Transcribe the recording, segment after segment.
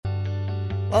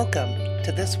Welcome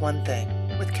to This One Thing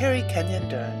with Carrie Kenyon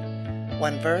Dern.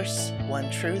 One verse,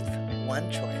 one truth, one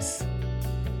choice.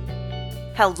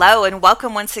 Hello and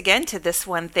welcome once again to This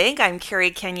One Thing. I'm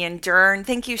Carrie Kenyon Dern.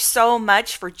 Thank you so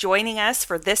much for joining us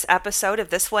for this episode of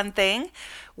This One Thing.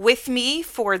 With me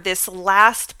for this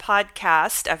last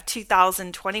podcast of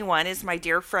 2021 is my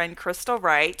dear friend Crystal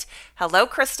Wright. Hello,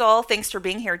 Crystal. Thanks for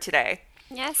being here today.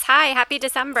 Yes, hi. Happy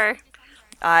December.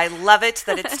 I love it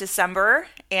that it's December,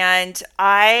 and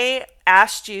I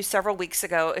asked you several weeks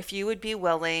ago if you would be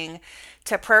willing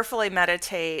to prayerfully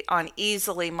meditate on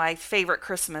easily my favorite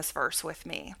Christmas verse with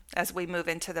me as we move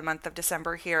into the month of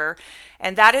December here,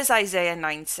 and that is Isaiah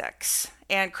 9:6.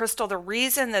 And Crystal, the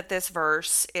reason that this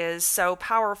verse is so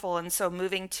powerful and so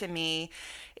moving to me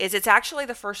is it's actually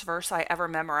the first verse I ever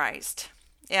memorized.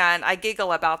 And I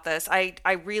giggle about this. I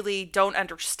really don't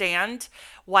understand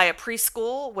why a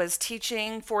preschool was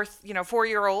teaching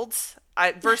 4-year-olds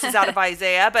verses out of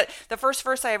Isaiah. But the first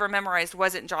verse I ever memorized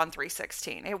wasn't John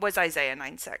 3:16. It was Isaiah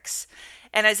 9:6.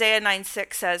 And Isaiah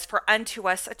 9:6 says, "For unto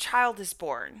us a child is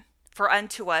born, for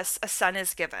unto us a son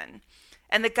is given.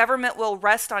 And the government will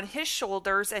rest on his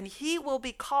shoulders, and he will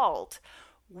be called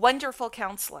Wonderful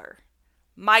Counselor,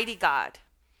 Mighty God,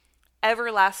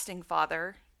 Everlasting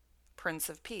Father, Prince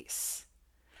of Peace."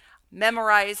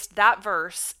 Memorized that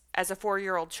verse as a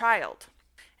 4-year-old child.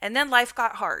 And then life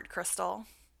got hard, Crystal.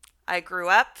 I grew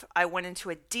up. I went into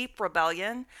a deep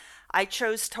rebellion. I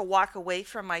chose to walk away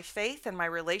from my faith and my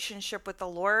relationship with the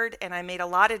Lord, and I made a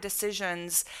lot of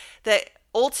decisions that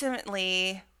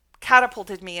ultimately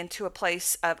catapulted me into a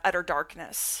place of utter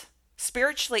darkness,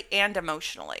 spiritually and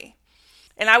emotionally.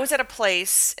 And I was at a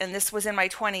place, and this was in my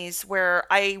 20s, where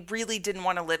I really didn't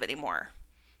want to live anymore.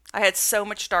 I had so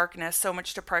much darkness, so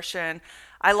much depression.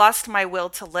 I lost my will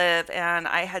to live, and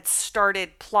I had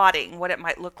started plotting what it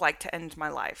might look like to end my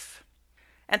life.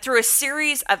 And through a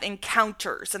series of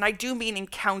encounters, and I do mean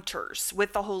encounters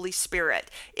with the Holy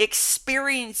Spirit,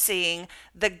 experiencing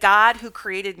the God who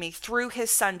created me through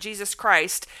his son, Jesus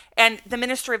Christ, and the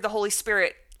ministry of the Holy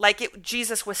Spirit,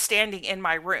 Jesus was standing in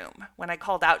my room when I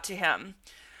called out to him,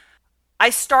 I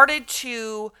started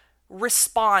to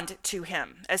respond to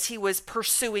him as he was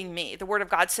pursuing me. The Word of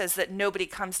God says that nobody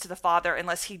comes to the Father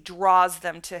unless he draws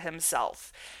them to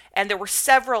himself. And there were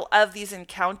several of these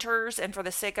encounters, and for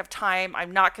the sake of time,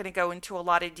 I'm not going to go into a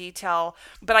lot of detail,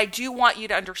 but I do want you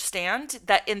to understand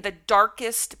that in the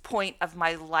darkest point of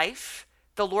my life,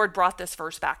 the Lord brought this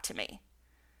verse back to me.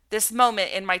 This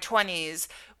moment in my 20s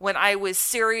when I was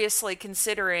seriously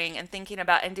considering and thinking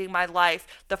about ending my life,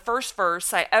 the first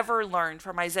verse I ever learned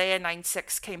from Isaiah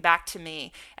 9:6 came back to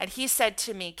me. And he said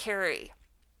to me, "Carrie,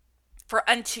 for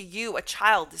unto you a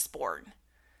child is born.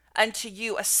 Unto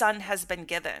you a son has been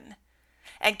given.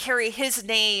 And Carrie, his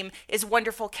name is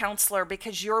Wonderful Counselor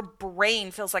because your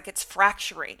brain feels like it's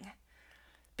fracturing.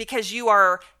 Because you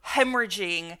are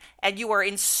hemorrhaging and you are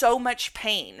in so much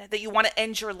pain that you want to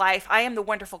end your life. I am the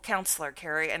Wonderful Counselor,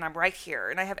 Carrie, and I'm right here,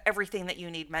 and I have everything that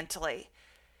you need mentally.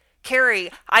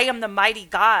 Carrie, I am the mighty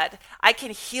God. I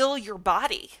can heal your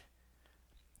body.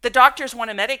 The doctors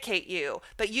want to medicate you,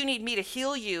 but you need me to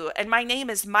heal you, and my name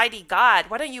is Mighty God.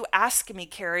 Why don't you ask me,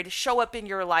 Carrie, to show up in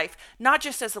your life, not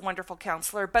just as the Wonderful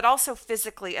Counselor, but also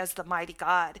physically as the Mighty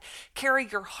God. Carrie,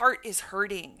 your heart is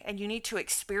hurting, and you need to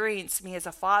experience me as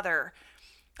a father.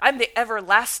 I'm the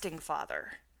everlasting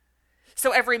Father.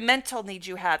 So every mental need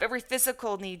you have, every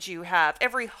physical need you have,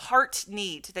 every heart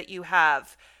need that you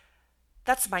have,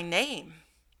 that's my name.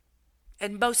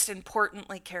 And most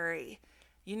importantly, Carrie,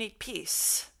 you need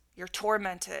peace. You're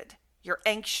tormented. You're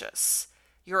anxious.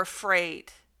 You're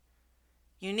afraid.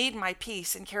 You need my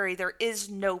peace. And Carrie, there is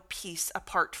no peace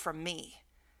apart from me.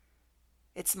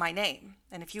 It's my name.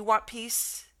 And if you want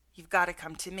peace, you've got to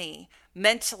come to me.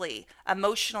 Mentally,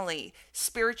 emotionally,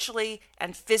 spiritually,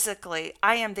 and physically,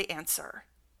 I am the answer.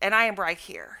 And I am right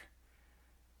here.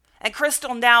 And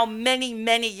Crystal, now many,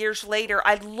 many years later,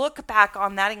 I look back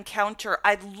on that encounter.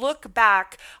 I look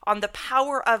back on the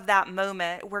power of that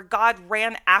moment where God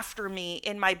ran after me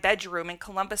in my bedroom in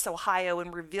Columbus, Ohio,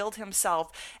 and revealed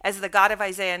himself as the God of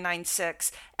Isaiah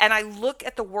 9:6. And I look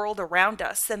at the world around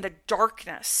us and the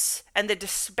darkness and the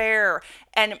despair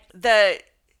and the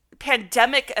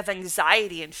pandemic of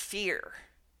anxiety and fear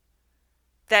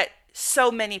that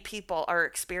so many people are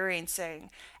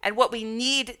experiencing. And what we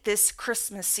need this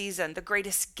Christmas season, the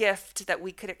greatest gift that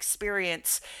we could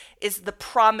experience, is the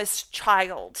promised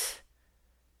child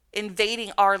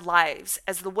invading our lives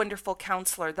as the Wonderful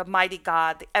Counselor, the Mighty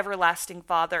God, the Everlasting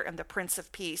Father, and the Prince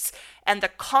of Peace. And the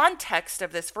context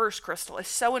of this verse, Crystal, is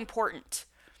so important.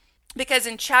 Because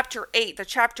in chapter 8, the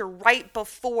chapter right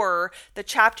before the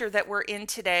chapter that we're in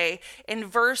today, in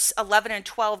verse 11 and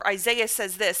 12, Isaiah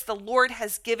says this: "The Lord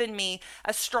has given me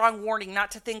a strong warning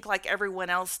not to think like everyone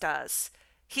else does.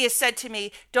 He has said to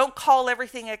me, don't call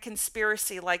everything a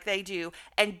conspiracy like they do,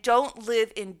 and don't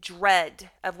live in dread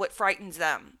of what frightens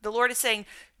them." The Lord is saying,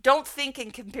 don't think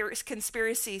in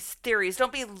conspiracy theories.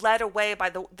 Don't be led away by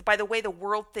the way the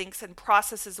world thinks and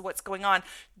processes what's going on.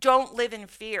 Don't live in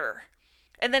fear.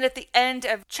 And then at the end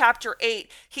of chapter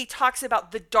 8, he talks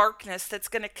about the darkness that's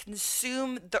going to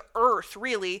consume the earth,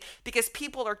 really, because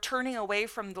people are turning away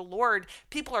from the Lord.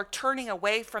 People are turning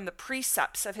away from the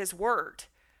precepts of his word.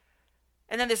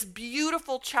 And then this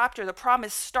beautiful chapter, the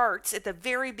promise, starts at the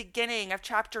very beginning of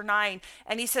chapter 9.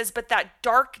 And he says, but that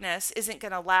darkness isn't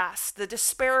going to last. The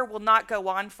despair will not go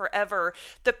on forever.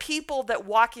 The people that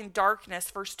walk in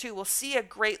darkness, verse 2, will see a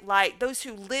great light. Those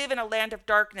who live in a land of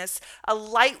darkness, a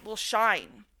light will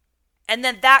shine. And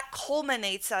then that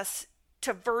culminates us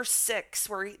to verse 6,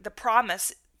 where the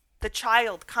promise, the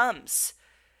child comes.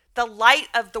 The light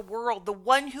of the world, the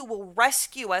one who will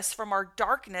rescue us from our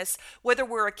darkness, whether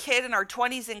we're a kid in our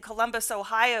 20s in Columbus,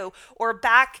 Ohio, or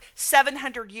back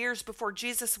 700 years before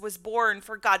Jesus was born,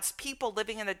 for God's people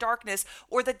living in the darkness,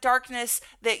 or the darkness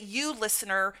that you,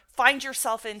 listener, find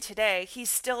yourself in today. He's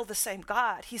still the same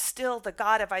God. He's still the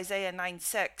God of Isaiah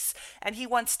 9:6, and he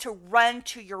wants to run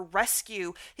to your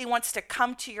rescue. He wants to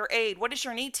come to your aid. What is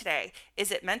your need today?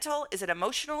 Is it mental? Is it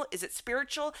emotional? Is it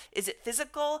spiritual? Is it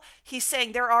physical? He's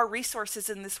saying there are resources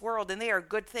in this world, and they are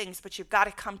good things, but you've got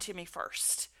to come to me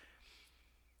first.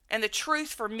 And the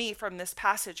truth for me from this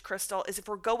passage, Crystal, is if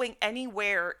we're going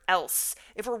anywhere else,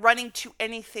 if we're running to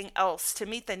anything else to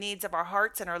meet the needs of our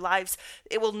hearts and our lives,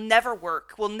 it will never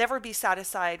work. We'll never be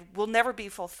satisfied. We'll never be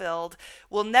fulfilled.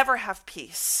 We'll never have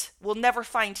peace. We'll never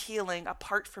find healing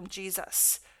apart from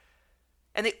Jesus.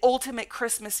 And the ultimate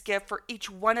Christmas gift for each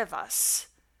one of us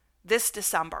this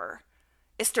December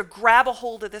is to grab a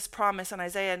hold of this promise in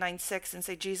Isaiah 9:6 and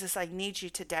say, Jesus, I need you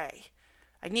today.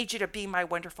 I need you to be my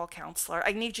wonderful counselor.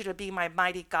 I need you to be my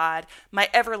mighty God, my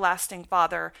everlasting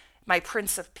Father, my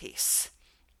Prince of Peace.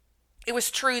 It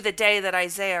was true the day that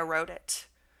Isaiah wrote it.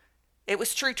 It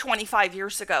was true 25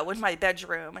 years ago in my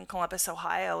bedroom in Columbus,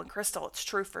 Ohio. And Crystal, it's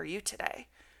true for you today.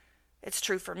 It's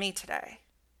true for me today.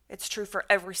 It's true for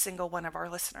every single one of our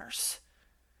listeners.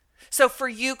 So for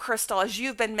you, Crystal, as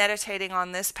you've been meditating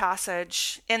on this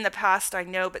passage in the past, I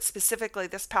know, but specifically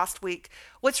this past week,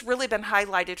 what's really been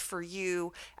highlighted for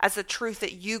you as the truth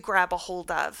that you grab a hold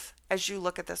of as you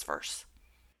look at this verse?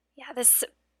 Yeah, this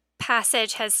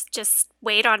passage has just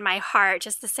weighed on my heart,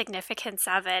 just the significance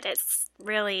of it. It's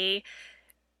really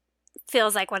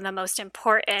feels like one of the most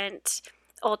important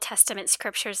Old Testament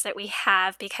scriptures that we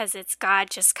have, because it's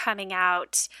God just coming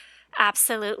out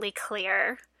absolutely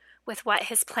clear with what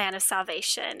his plan of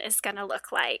salvation is going to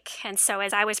look like. And so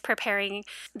as I was preparing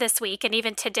this week, and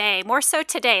even today, more so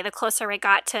today, the closer I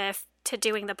got to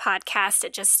doing the podcast,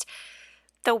 it just,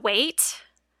 the weight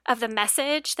of the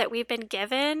message that we've been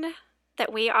given,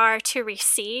 that we are to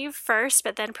receive first,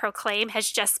 but then proclaim,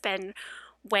 has just been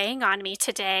weighing on me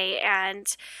today. And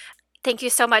thank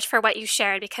you so much for what you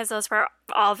shared, because those were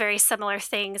all very similar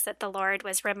things that the Lord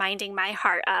was reminding my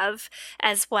heart of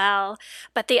as well.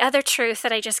 But the other truth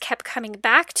that I just kept coming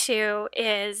back to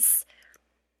is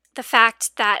the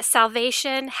fact that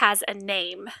salvation has a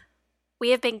name.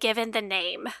 We have been given the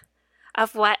name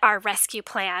of what our rescue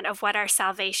plan, of what our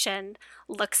salvation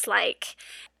looks like.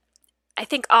 I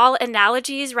think all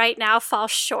analogies right now fall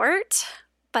short.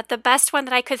 But the best one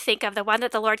that I could think of, the one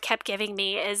that the Lord kept giving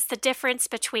me, is the difference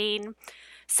between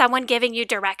someone giving you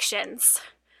directions.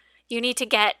 You need to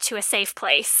get to a safe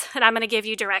place, and I'm going to give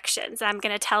you directions. I'm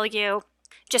going to tell you,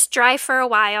 just drive for a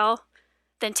while,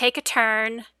 then take a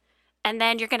turn, and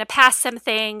then you're going to pass some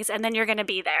things, and then you're going to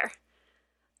be there.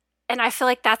 And I feel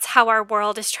like that's how our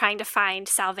world is trying to find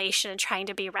salvation and trying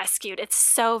to be rescued. It's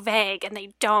so vague, and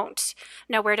they don't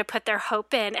know where to put their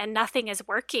hope in, and nothing is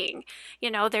working. You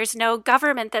know, there's no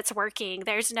government that's working.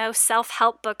 There's no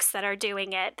self-help books that are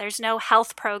doing it. There's no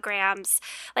health programs.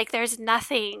 Like, there's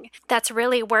nothing that's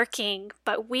really working,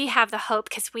 but we have the hope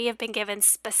because we have been given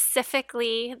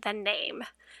specifically the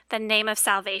name of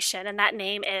salvation, and that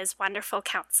name is Wonderful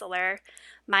Counselor,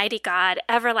 Mighty God,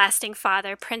 Everlasting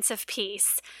Father, Prince of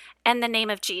Peace, and the name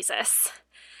of Jesus.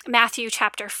 Matthew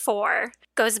chapter 4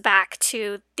 goes back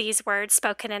to these words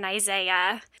spoken in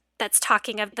Isaiah that's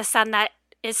talking of the son that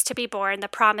is to be born, the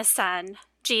promised son,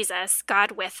 Jesus,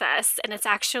 God with us. And it's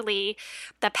actually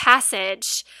the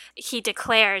passage he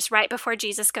declares right before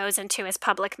Jesus goes into his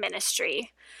public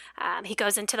ministry. He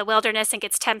goes into the wilderness and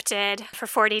gets tempted for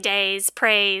 40 days,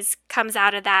 prays, comes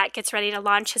out of that, gets ready to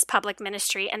launch his public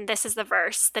ministry. And this is the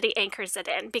verse that he anchors it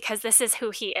in, because this is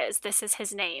who he is. This is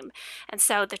his name. And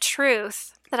so the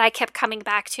truth that I kept coming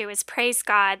back to is, praise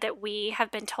God that we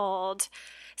have been told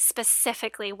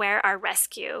specifically where our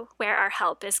rescue, where our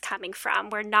help is coming from.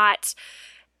 We're not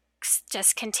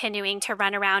just continuing to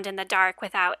run around in the dark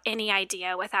without any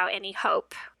idea, without any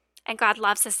hope. And God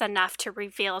loves us enough to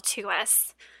reveal to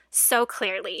us so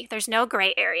clearly. There's no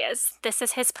gray areas. This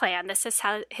is his plan. This is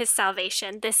how his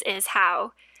salvation. This is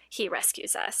how he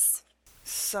rescues us.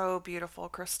 So beautiful,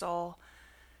 Crystal.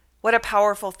 What a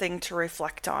powerful thing to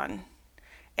reflect on.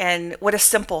 And what a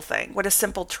simple thing, what a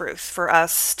simple truth for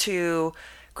us to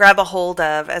grab a hold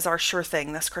of as our sure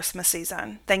thing this Christmas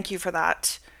season. Thank you for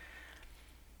that.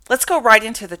 Let's go right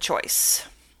into the choice.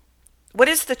 What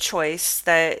is the choice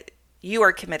that you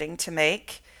are committing to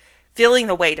make, feeling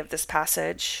the weight of this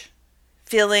passage,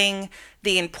 feeling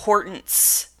the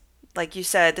importance, like you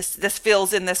said, this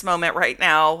feels in this moment right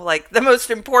now, like the most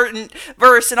important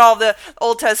verse in all the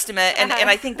Old Testament. And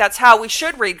I think that's how we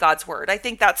should read God's word. I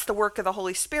think that's the work of the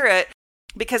Holy Spirit,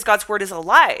 because God's word is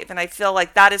alive. And I feel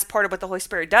like that is part of what the Holy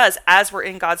Spirit does. As we're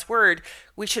in God's word,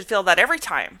 we should feel that every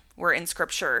time we're in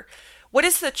Scripture. What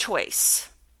is the choice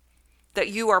that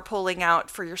you are pulling out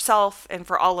for yourself and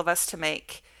for all of us to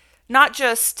make? Not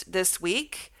just this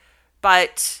week,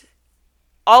 but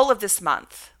all of this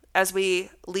month as we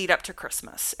lead up to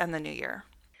Christmas and the New Year.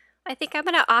 I think I'm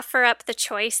going to offer up the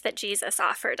choice that Jesus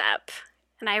offered up.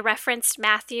 And I referenced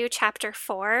Matthew chapter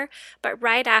 4, but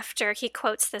right after he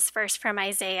quotes this verse from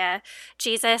Isaiah,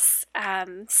 Jesus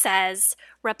says,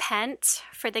 "Repent,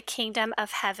 for the kingdom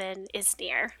of heaven is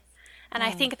near." And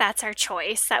I think that's our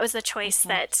choice. That was the choice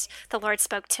that the Lord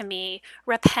spoke to me.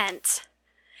 Repent.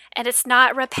 And it's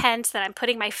not repent that I'm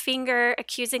putting my finger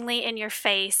accusingly in your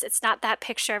face. It's not that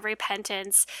picture of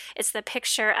repentance. It's the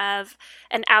picture of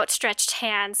an outstretched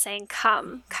hand saying,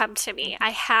 come to me.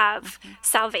 I have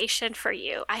salvation for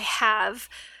you. I have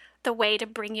the way to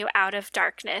bring you out of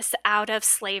darkness, out of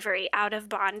slavery, out of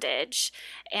bondage.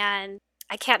 And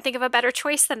I can't think of a better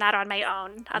choice than that on my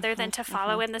own, other than to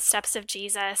follow in the steps of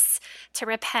Jesus, to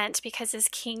repent because his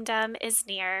kingdom is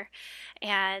near.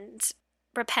 And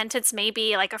repentance may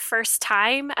be like a first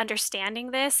time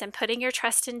understanding this and putting your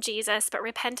trust in Jesus, but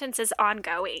repentance is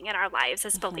ongoing in our lives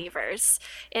as believers.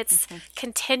 It's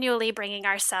continually bringing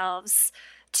ourselves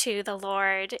to the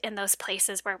Lord in those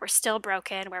places where we're still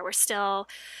broken, where we're still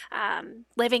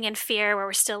living in fear, where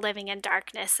we're still living in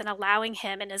darkness, and allowing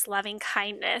him in his loving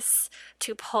kindness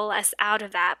to pull us out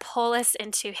of that, pull us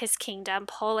into his kingdom,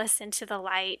 pull us into the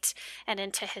light and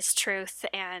into his truth.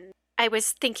 And I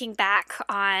was thinking back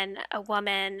on a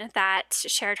woman that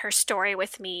shared her story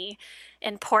with me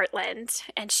in Portland,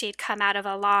 and she'd come out of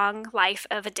a long life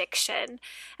of addiction.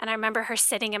 And I remember her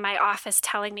sitting in my office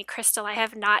telling me, "Crystal, I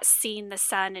have not seen the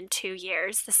sun in 2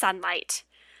 years, the sunlight."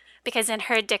 Because in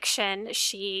her addiction,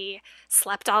 she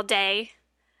slept all day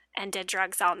and did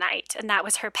drugs all night. And that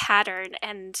was her pattern.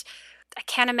 And I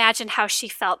can't imagine how she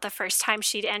felt the first time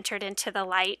she'd entered into the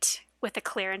light with a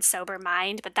clear and sober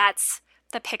mind. But that's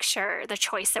the picture, the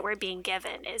choice that we're being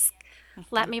given is,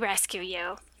 let me rescue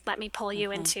you. Let me pull you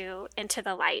into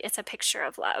the light. It's a picture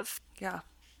of love.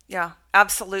 Yeah,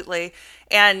 absolutely.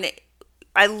 And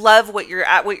I love what you're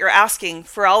asking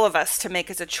for all of us to make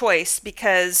as a choice,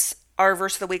 because our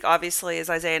verse of the week obviously is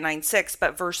Isaiah 9:6,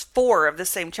 but verse 4 of the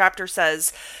same chapter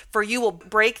says, "For you will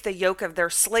break the yoke of their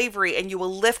slavery, and you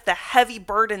will lift the heavy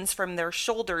burdens from their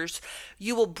shoulders.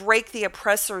 You will break the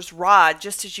oppressor's rod,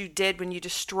 just as you did when you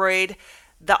destroyed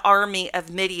the army of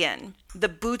Midian. The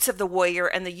boots of the warrior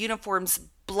and the uniforms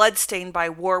bloodstained by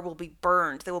war will be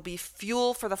burned. They will be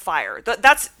fuel for the fire."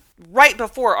 That's right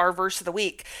before our verse of the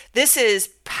week. This is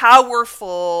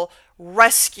powerful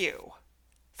rescue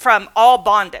from all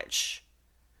bondage.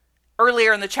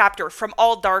 Earlier in the chapter, from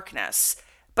all darkness.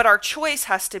 But our choice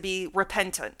has to be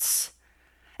repentance.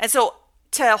 And so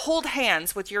to hold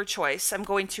hands with your choice, I'm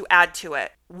going to add to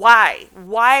it. Why?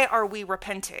 Why are we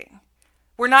repenting?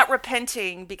 We're not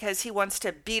repenting because he wants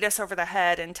to beat us over the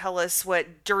head and tell us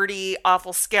what dirty,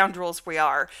 awful scoundrels we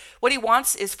are. What he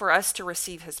wants is for us to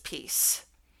receive his peace.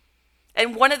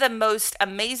 And one of the most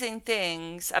amazing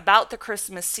things about the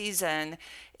Christmas season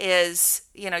is,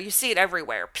 you see it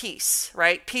everywhere, peace,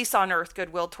 right? Peace on earth,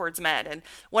 goodwill towards men. And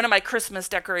one of my Christmas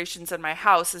decorations in my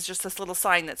house is just this little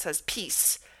sign that says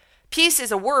peace. Peace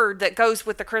is a word that goes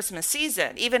with the Christmas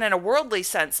season, even in a worldly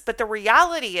sense. But the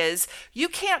reality is you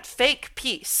can't fake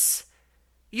peace.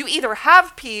 You either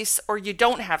have peace or you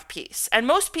don't have peace. And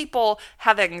most people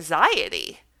have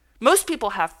anxiety. Most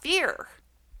people have fear.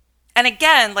 And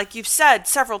again, like you've said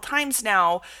several times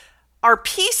now, our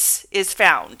peace is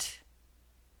found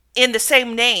in the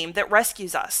same name that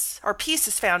rescues us. Our peace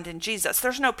is found in Jesus.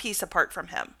 There's no peace apart from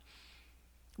him.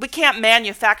 We can't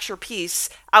manufacture peace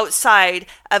outside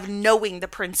of knowing the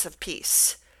Prince of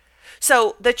Peace.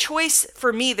 So the choice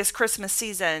for me this Christmas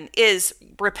season is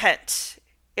repent.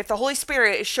 If the Holy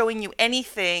Spirit is showing you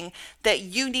anything that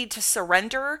you need to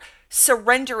surrender,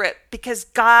 surrender it, because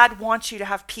God wants you to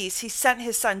have peace. He sent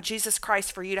his son, Jesus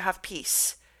Christ, for you to have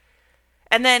peace.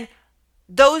 And then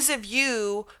those of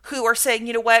you who are saying,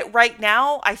 you know what, right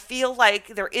now, I feel like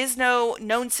there is no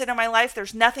known sin in my life.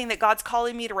 There's nothing that God's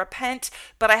calling me to repent,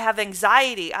 but I have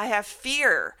anxiety. I have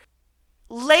fear.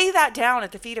 Lay that down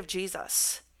at the feet of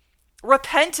Jesus.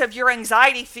 Repent of your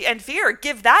anxiety and fear.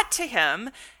 Give that to him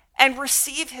and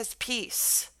receive his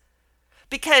peace.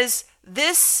 Because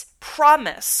this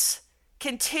promise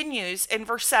continues in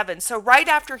verse 7. So right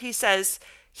after he says,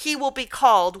 he will be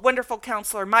called Wonderful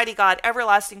Counselor, Mighty God,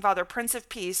 Everlasting Father, Prince of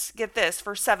Peace. Get this,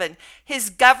 verse 7. His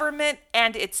government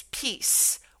and its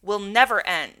peace will never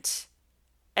end.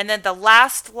 And then the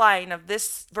last line of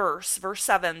this verse, verse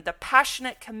 7, the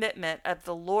passionate commitment of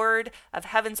the Lord of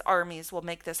heaven's armies will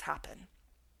make this happen.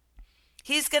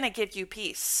 He's going to give you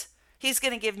peace. He's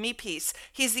going to give me peace.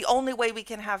 He's the only way we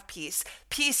can have peace.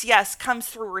 Peace, yes, comes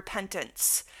through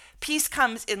repentance. Peace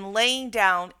comes in laying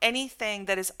down anything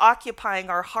that is occupying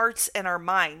our hearts and our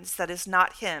minds that is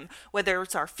not him, whether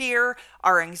it's our fear,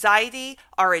 our anxiety,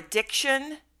 our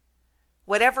addiction,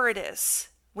 whatever it is.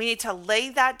 We need to lay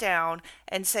that down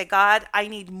and say, God, I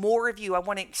need more of you. I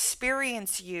want to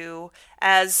experience you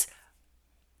as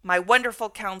my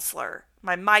wonderful counselor,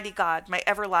 my mighty God, my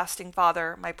everlasting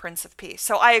Father, my Prince of Peace.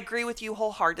 So I agree with you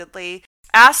wholeheartedly.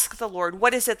 Ask the Lord,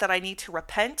 what is it that I need to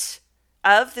repent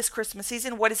of this Christmas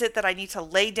season? What is it that I need to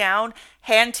lay down,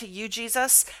 hand to you,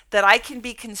 Jesus, that I can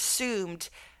be consumed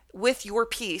with your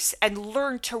peace and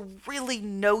learn to really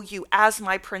know you as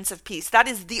my Prince of Peace? That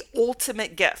is the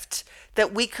ultimate gift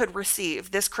that we could receive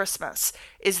this Christmas,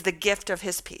 is the gift of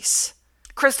his peace.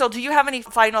 Crystal, do you have any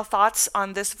final thoughts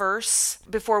on this verse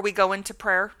before we go into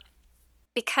prayer?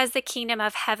 Because the kingdom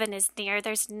of heaven is near,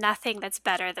 there's nothing that's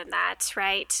better than that,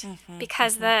 right?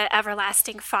 Because the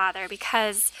everlasting Father,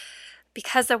 because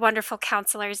the wonderful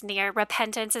counselor is near,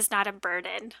 repentance is not a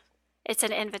burden. It's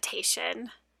an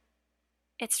invitation.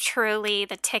 It's truly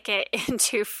the ticket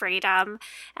into freedom.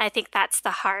 And I think that's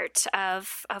the heart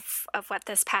of what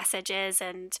this passage is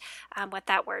and what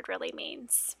that word really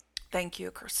means. Thank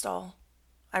you, Crystal.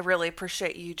 I really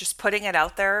appreciate you just putting it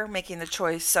out there, making the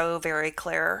choice so very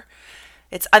clear.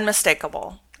 It's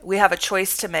unmistakable. We have a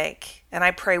choice to make. And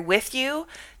I pray with you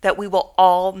that we will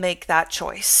all make that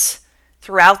choice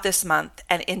throughout this month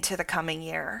and into the coming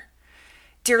year.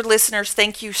 Dear listeners,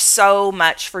 thank you so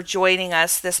much for joining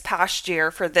us this past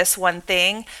year for This One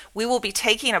Thing. We will be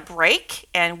taking a break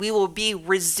and we will be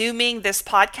resuming this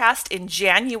podcast in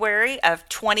January of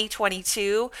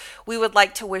 2022. We would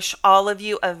like to wish all of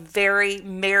you a very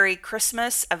Merry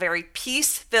Christmas, a very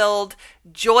peace-filled,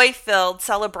 joy-filled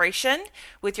celebration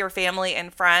with your family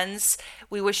and friends.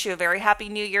 We wish you a very happy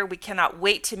new year. We cannot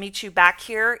wait to meet you back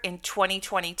here in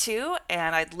 2022,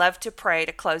 and I'd love to pray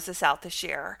to close this out this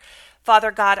year.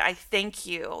 Father God, I thank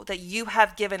you that you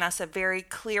have given us a very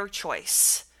clear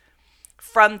choice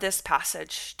from this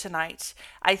passage tonight.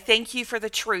 I thank you for the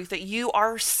truth that you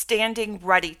are standing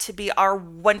ready to be our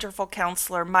wonderful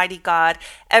counselor, mighty God,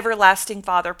 everlasting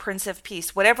Father, Prince of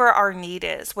Peace, whatever our need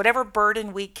is, whatever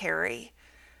burden we carry,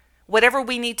 whatever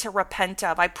we need to repent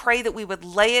of. I pray that we would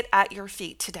lay it at your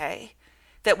feet today,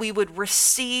 that we would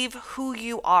receive who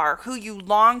you are, who you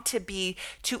long to be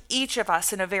to each of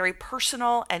us in a very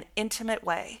personal and intimate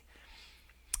way,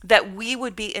 that we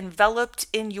would be enveloped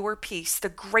in your peace, the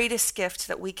greatest gift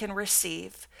that we can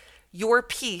receive. Your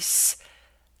peace,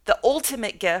 the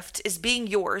ultimate gift, is being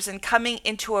yours and coming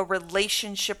into a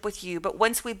relationship with you. But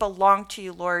once we belong to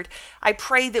you, Lord, I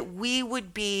pray that we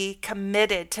would be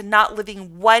committed to not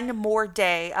living one more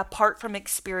day apart from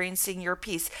experiencing your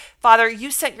peace. Father, you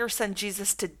sent your son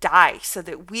Jesus to die so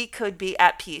that we could be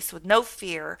at peace with no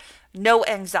fear, no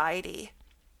anxiety,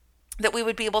 that we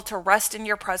would be able to rest in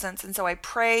your presence. And so I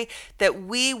pray that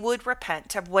we would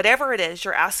repent of whatever it is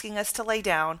you're asking us to lay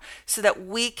down so that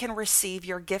we can receive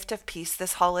your gift of peace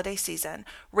this holiday season,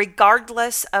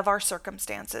 regardless of our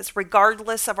circumstances,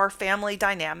 regardless of our family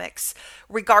dynamics,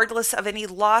 regardless of any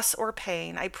loss or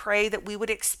pain. I pray that we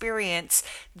would experience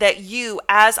that you,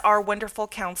 as our wonderful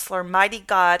counselor, mighty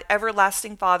God,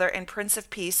 everlasting Father, and Prince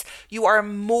of Peace, you are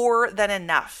more than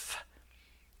enough.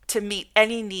 to meet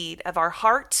any need of our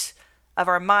heart, of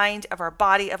our mind, of our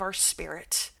body, of our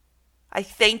spirit. I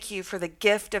thank you for the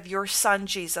gift of your son,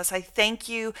 Jesus. I thank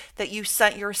you that you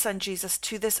sent your son, Jesus,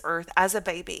 to this earth as a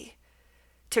baby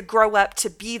to grow up to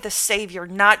be the Savior,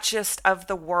 not just of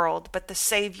the world, but the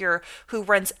Savior who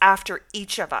runs after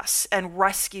each of us and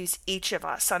rescues each of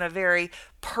us on a very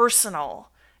personal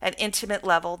and intimate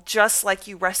level, just like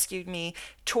you rescued me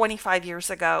 25 years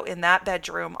ago in that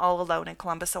bedroom all alone in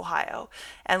Columbus, Ohio.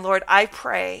 And Lord, I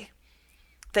pray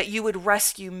that you would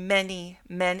rescue many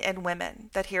men and women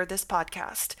that hear this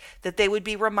podcast, that they would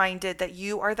be reminded that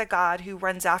you are the God who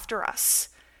runs after us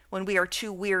when we are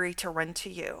too weary to run to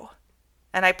you.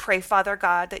 And I pray, Father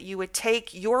God, that you would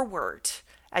take your word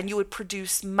and you would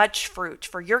produce much fruit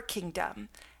for your kingdom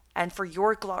and for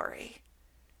your glory.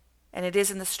 And it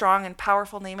is in the strong and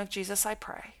powerful name of Jesus I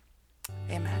pray.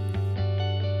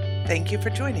 Amen. Thank you for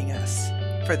joining us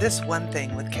for This One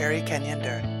Thing with Carrie Kenyon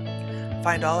Dern.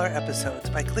 Find all our episodes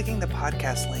by clicking the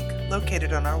podcast link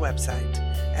located on our website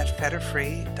at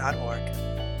fetterfree.org.